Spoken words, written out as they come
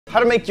how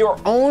to make your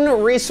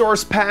own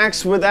resource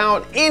packs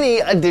without any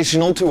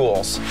additional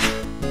tools.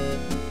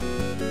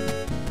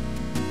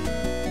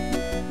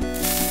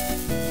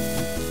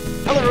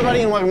 Hello everybody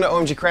and welcome to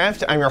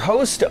OMGcraft. I'm your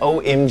host,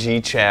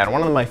 OMG Chad.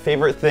 One of my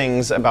favorite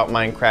things about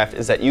Minecraft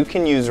is that you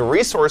can use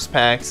resource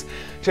packs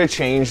to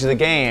change the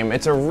game.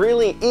 It's a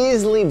really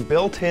easily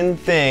built-in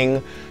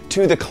thing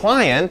to the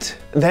client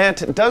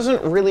that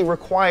doesn't really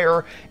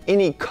require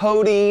any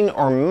coding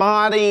or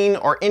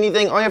modding or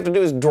anything. All you have to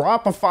do is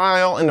drop a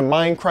file into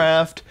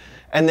Minecraft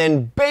and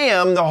then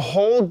bam, the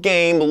whole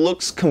game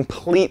looks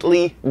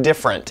completely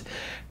different.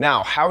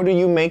 Now, how do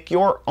you make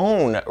your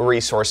own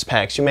resource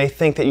packs? You may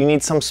think that you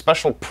need some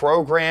special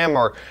program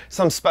or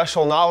some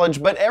special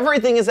knowledge, but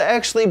everything is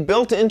actually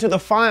built into the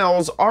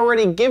files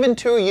already given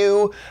to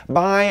you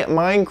by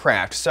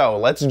Minecraft. So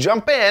let's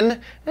jump in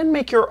and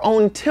make your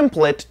own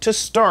template to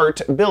start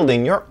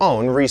building your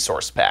own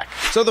resource pack.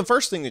 So the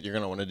first thing that you're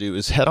going to want to do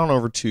is head on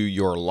over to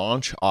your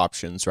launch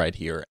options right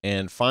here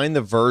and find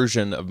the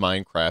version of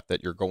Minecraft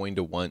that you're going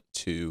to want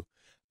to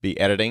be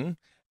editing.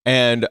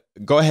 And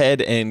go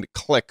ahead and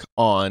click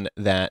on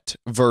that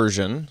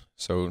version.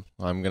 So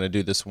I'm going to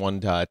do this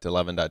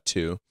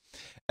 1.11.2.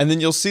 And then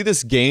you'll see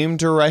this game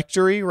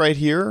directory right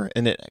here.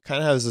 And it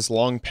kind of has this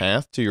long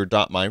path to your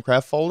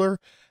 .minecraft folder.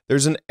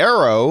 There's an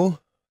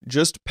arrow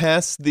just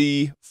past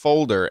the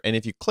folder. And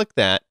if you click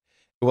that,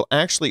 it will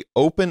actually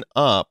open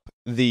up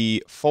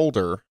the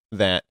folder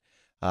that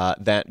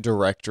that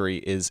directory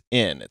is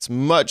in. It's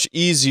much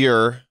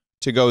easier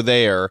to go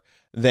there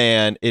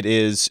than it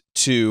is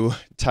to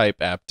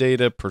type app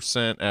data,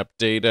 %app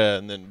data,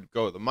 and then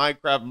go to the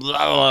Minecraft,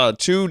 blah, blah,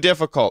 too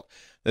difficult.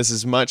 This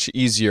is much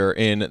easier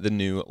in the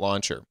new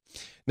launcher.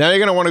 Now you're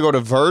going to want to go to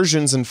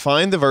versions and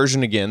find the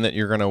version again that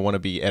you're going to want to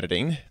be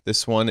editing.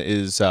 This one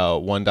is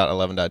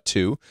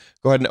 1.11.2.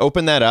 Go ahead and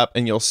open that up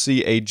and you'll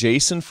see a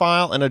JSON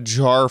file and a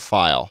jar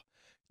file.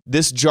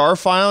 This jar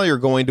file, you're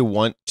going to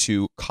want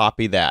to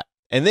copy that.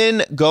 And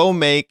then go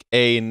make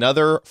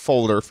another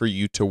folder for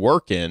you to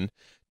work in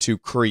to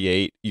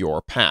create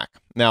your pack.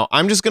 Now,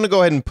 I'm just going to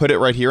go ahead and put it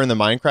right here in the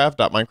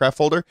 .minecraft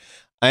folder.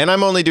 And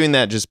I'm only doing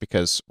that just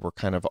because we're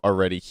kind of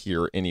already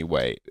here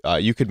anyway.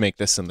 You could make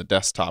this in the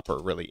desktop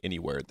or really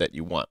anywhere that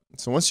you want.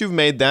 So once you've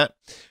made that,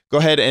 go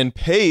ahead and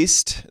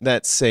paste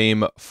that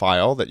same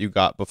file that you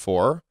got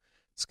before.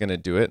 It's going to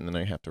do it, and then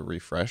I have to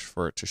refresh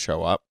for it to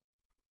show up.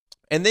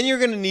 And then you're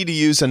going to need to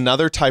use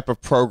another type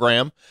of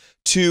program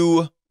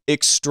to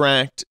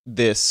extract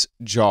this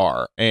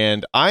jar.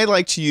 And I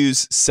like to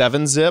use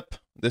 7-zip.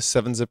 This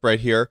 7-zip right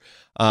here.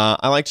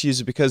 I like to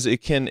use it because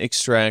it can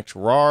extract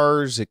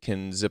RARs, it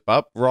can zip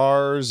up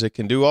RARs, it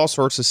can do all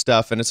sorts of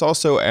stuff, and it's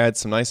also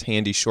adds some nice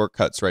handy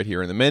shortcuts right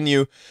here in the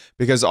menu,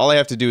 because all I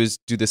have to do is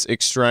do this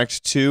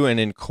extract to, and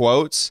in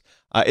quotes,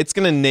 it's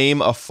going to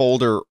name a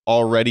folder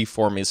already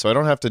for me, so I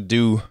don't have to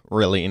do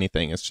really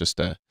anything. It's just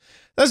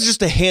that's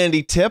just a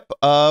handy tip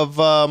of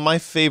my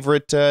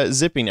favorite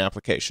zipping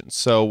applications.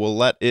 So we'll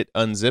let it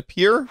unzip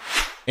here.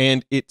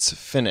 And it's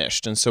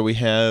finished. And so we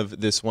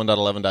have this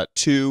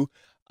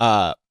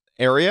 1.11.2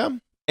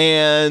 area.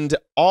 And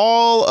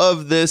all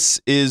of this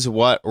is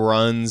what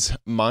runs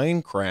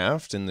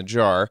Minecraft in the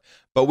jar.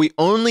 But we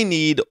only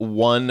need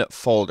one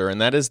folder, and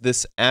that is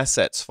this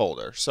assets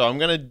folder. So I'm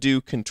going to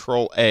do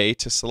Control A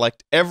to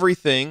select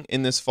everything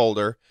in this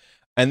folder.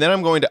 And then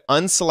I'm going to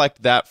unselect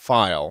that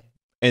file.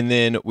 And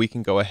then we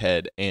can go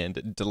ahead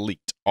and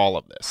delete all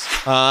of this.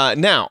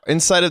 Now,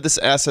 inside of this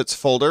assets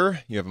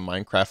folder, you have a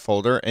Minecraft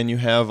folder, and you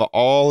have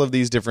all of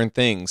these different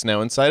things. Now,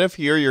 inside of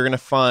here, you're going to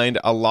find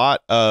a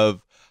lot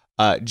of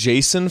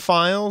JSON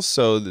files.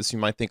 So this, you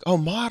might think, oh,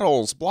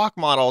 models, block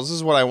models, this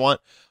is what I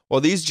want. Well,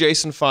 these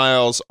JSON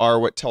files are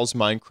what tells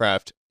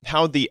Minecraft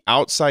how the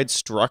outside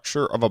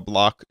structure of a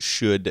block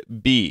should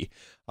be.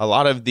 A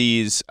lot of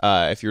these,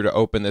 if you were to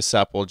open this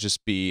up, will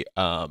just be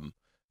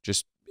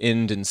just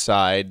end and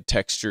side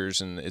textures,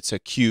 and it's a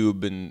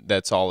cube, and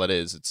that's all it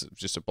is. It's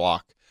just a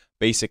block,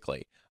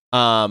 basically.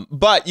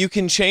 But you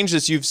can change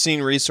this. You've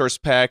seen resource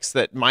packs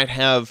that might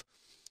have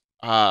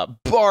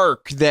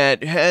bark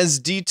that has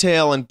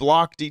detail and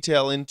block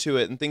detail into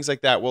it and things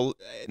like that. Well,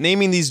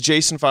 naming these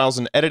JSON files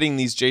and editing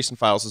these JSON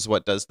files is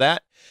what does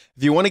that.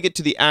 If you want to get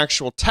to the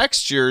actual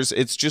textures,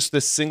 it's just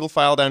this single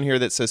file down here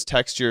that says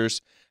textures.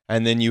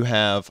 And then you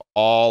have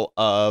all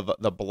of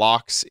the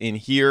blocks in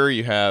here.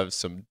 You have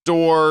some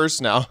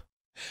doors. Now,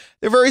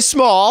 they're very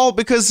small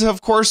because,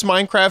 of course,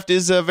 Minecraft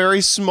is a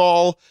very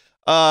small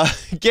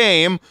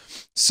game.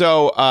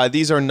 So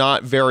these are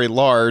not very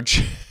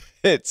large.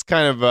 It's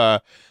kind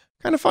of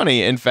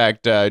funny, in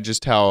fact,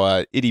 just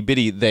how itty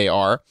bitty they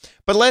are.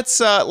 But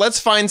let's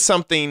find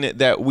something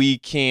that we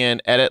can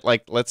edit,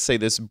 like let's say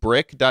this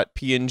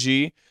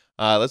brick.png.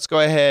 Let's go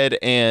ahead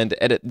and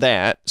edit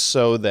that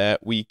so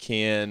that we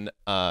can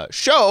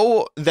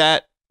show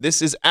that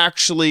this is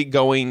actually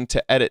going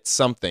to edit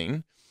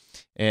something.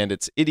 And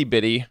it's itty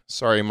bitty.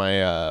 Sorry, my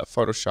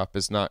Photoshop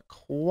is not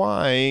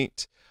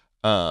quite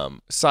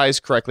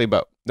sized correctly,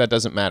 but that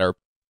doesn't matter.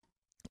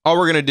 All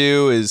we're going to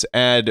do is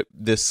add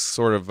this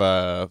sort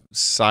of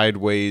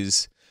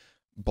sideways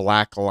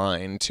black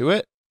line to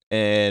it.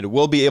 And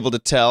we'll be able to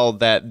tell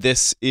that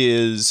this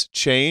is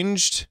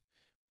changed.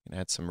 And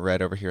add some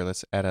red over here.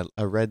 Let's add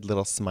a red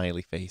little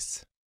smiley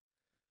face.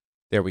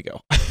 There we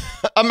go.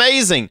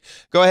 Amazing.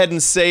 Go ahead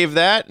and save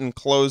that and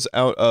close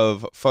out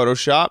of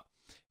Photoshop.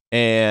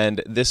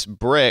 And this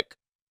brick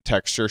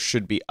texture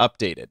should be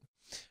updated.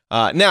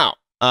 Now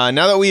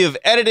that we have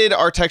edited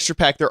our texture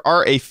pack, there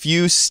are a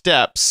few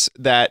steps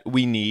that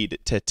we need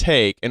to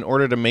take in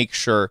order to make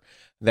sure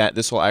that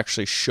this will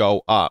actually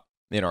show up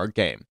in our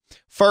game.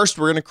 First,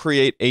 we're going to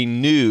create a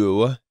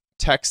new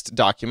text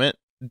document.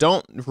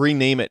 Don't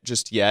rename it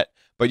just yet,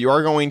 but you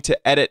are going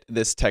to edit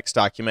this text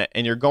document,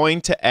 and you're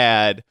going to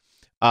add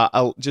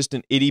just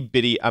an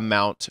itty-bitty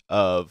amount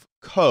of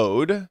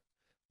code. Let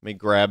me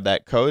grab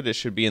that code. It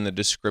should be in the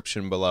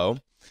description below.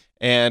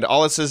 And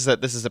all it says is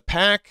that this is a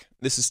pack.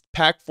 This is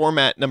pack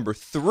format number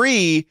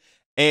 3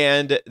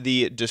 and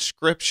the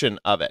description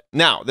of it.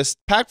 Now, this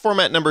pack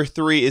format number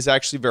 3 is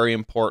actually very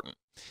important.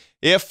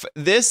 If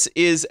this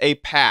is a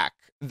pack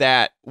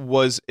that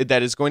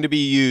is going to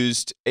be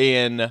used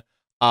in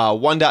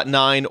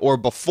 1.9 or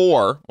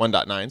before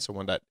 1.9, so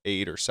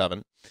 1.8 or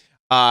 7,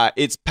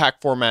 it's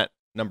pack format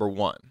number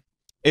 1.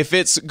 If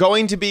it's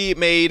going to be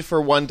made for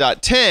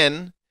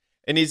 1.10,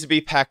 it needs to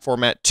be pack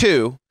format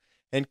 2.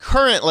 And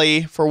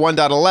currently, for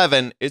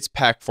 1.11, it's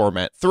pack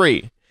format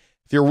 3.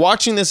 If you're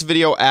watching this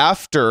video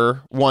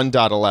after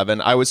 1.11,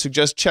 I would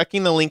suggest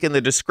checking the link in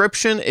the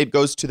description. It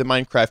goes to the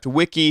Minecraft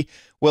wiki,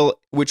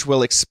 which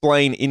will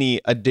explain any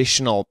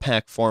additional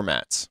pack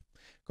formats.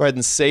 Go ahead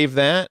and save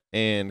that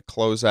and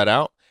close that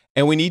out.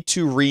 And we need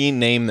to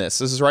rename this.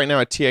 This is right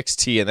now a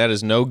TXT, and that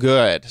is no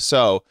good.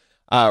 So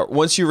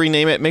once you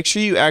rename it, make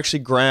sure you actually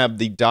grab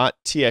the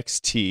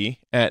 .txt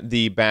at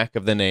the back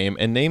of the name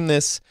and name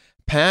this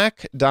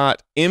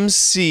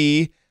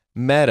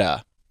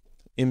pack.mcmeta.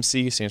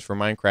 MC stands for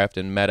Minecraft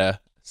and meta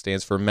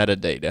stands for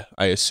metadata,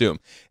 I assume.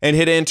 And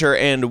hit enter,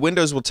 and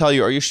Windows will tell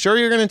you, are you sure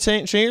you're going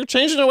to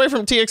change it away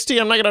from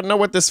TXT? I'm not going to know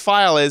what this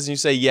file is. And you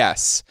say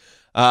yes.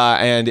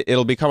 And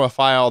it'll become a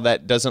file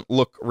that doesn't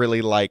look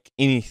really like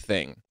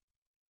anything.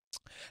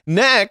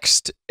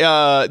 Next,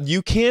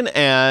 you can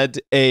add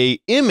a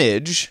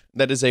image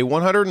that is a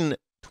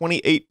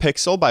 128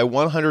 pixel by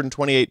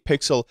 128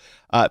 pixel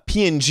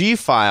PNG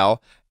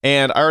file.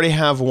 And I already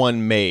have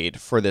one made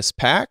for this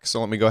pack,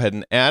 so let me go ahead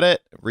and add it,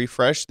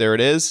 refresh, there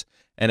it is,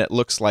 and it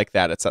looks like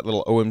that. It's that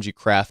little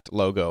OMGcraft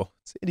logo.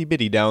 It's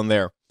itty-bitty down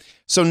there.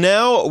 So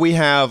now we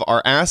have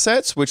our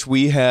assets, which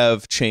we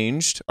have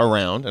changed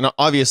around, and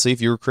obviously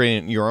if you were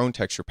creating your own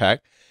texture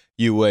pack,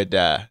 you would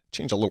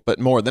change a little bit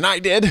more than I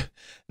did.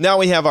 Now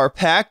we have our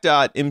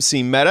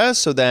pack.mcmeta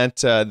so that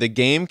the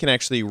game can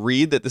actually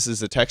read that this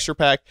is a texture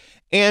pack,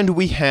 and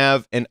we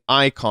have an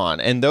icon,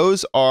 and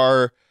those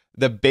are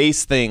the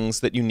base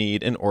things that you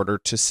need in order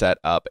to set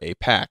up a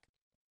pack.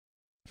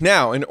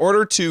 Now, in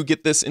order to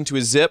get this into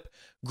a zip,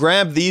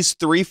 grab these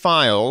 3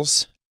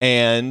 files,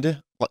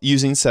 and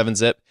using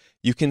 7-zip,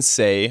 you can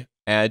say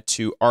add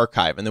to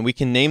archive, and then we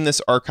can name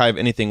this archive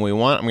anything we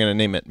want. I'm going to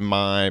name it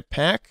my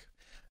pack.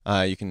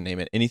 You can name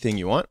it anything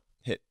you want.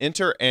 Hit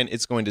enter, and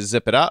it's going to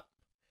zip it up,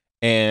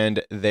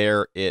 and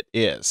there it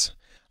is.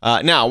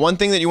 Now, one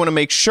thing that you want to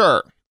make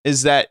sure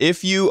is that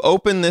if you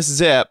open this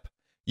zip,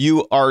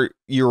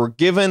 you're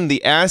given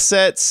the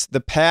assets,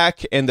 the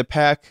pack, and the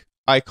pack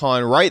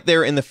icon right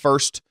there in the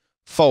first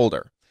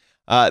folder.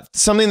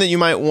 Something that you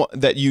might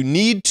want, that you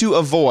need to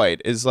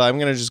avoid, is I'm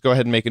going to just go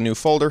ahead and make a new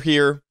folder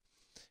here,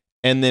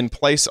 and then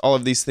place all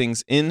of these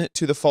things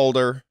into the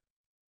folder,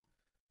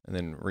 and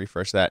then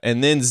refresh that,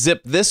 and then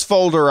zip this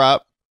folder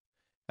up.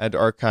 Add to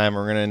archive.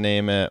 We're going to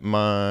name it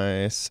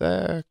my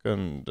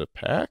second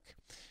pack,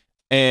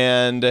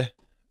 and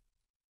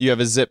you have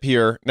a zip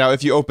here. Now,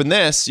 if you open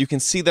this, you can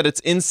see that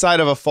it's inside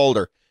of a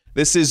folder.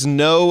 This is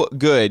no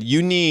good.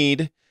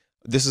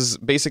 This is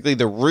basically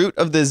the root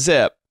of the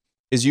zip,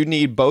 is you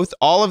need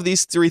all of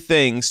these 3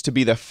 things to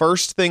be the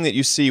first thing that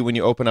you see when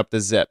you open up the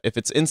zip. If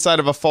it's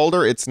inside of a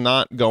folder, it's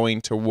not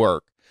going to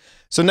work.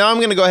 So now I'm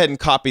going to go ahead and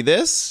copy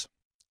this,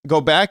 go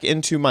back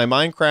into my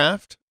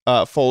Minecraft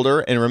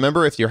folder, and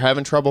remember, if you're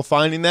having trouble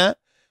finding that,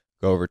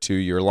 go over to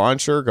your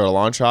launcher, go to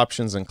launch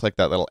options, and click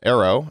that little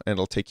arrow, and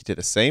it'll take you to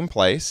the same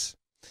place.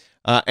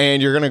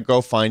 And you're going to go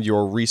find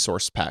your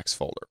resource packs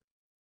folder.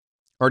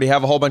 Already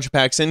have a whole bunch of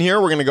packs in here.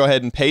 We're going to go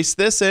ahead and paste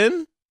this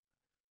in.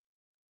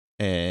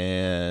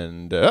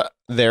 And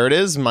there it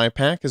is. My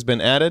pack has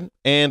been added.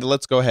 And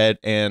let's go ahead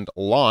and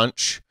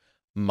launch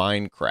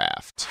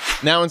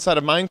Minecraft. Now inside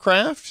of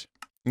Minecraft,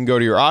 you can go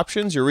to your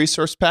options, your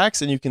resource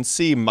packs, and you can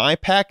see my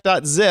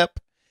pack.zip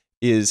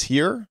is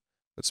here.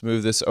 Let's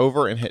move this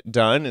over and hit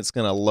done. It's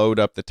going to load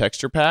up the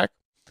texture pack.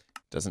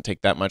 Doesn't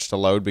take that much to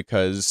load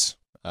because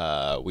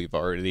we've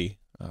already,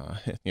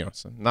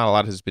 so not a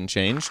lot has been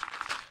changed.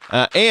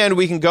 And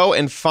we can go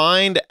and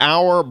find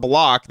our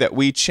block that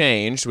we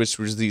changed, which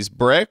was these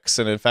bricks.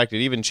 And in fact, it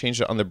even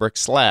changed it on the brick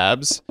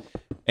slabs.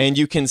 And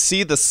you can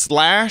see the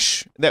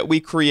slash that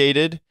we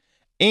created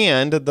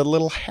and the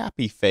little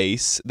happy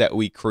face that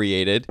we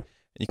created.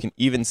 You can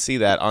even see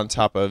that on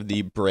top of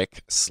the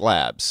brick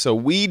slabs. So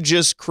we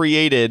just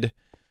created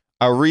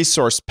a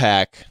resource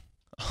pack,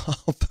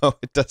 although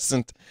it's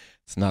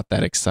not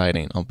that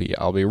exciting.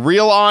 I'll be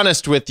real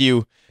honest with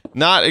you.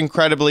 Not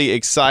incredibly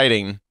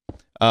exciting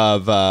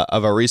of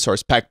a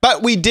resource pack,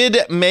 but we did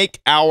make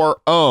our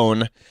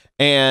own,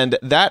 and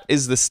that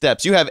is the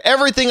steps. You have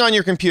everything on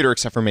your computer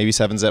except for maybe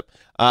 7-zip.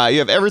 You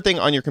have everything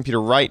on your computer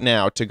right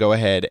now to go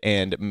ahead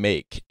and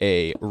make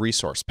a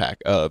resource pack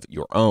of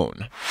your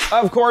own.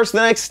 Of course,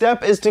 the next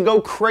step is to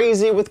go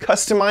crazy with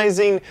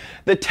customizing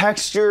the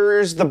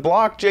textures, the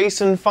block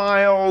JSON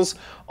files,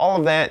 all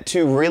of that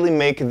to really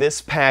make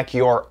this pack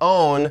your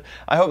own.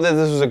 I hope that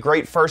this was a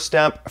great first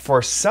step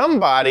for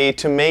somebody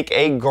to make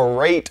a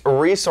great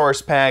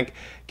resource pack.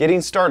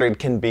 Getting started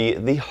can be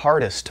the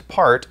hardest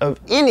part of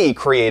any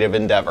creative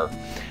endeavor.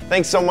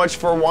 Thanks so much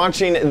for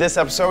watching this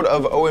episode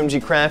of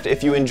OMGcraft.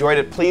 If you enjoyed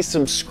it, please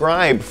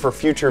subscribe for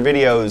future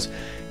videos.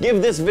 Give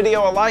this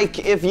video a like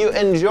if you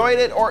enjoyed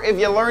it or if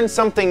you learned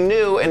something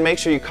new, and make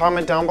sure you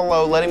comment down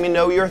below letting me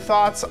know your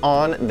thoughts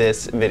on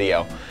this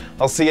video.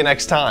 I'll see you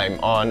next time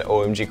on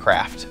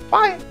OMGcraft.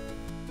 Bye!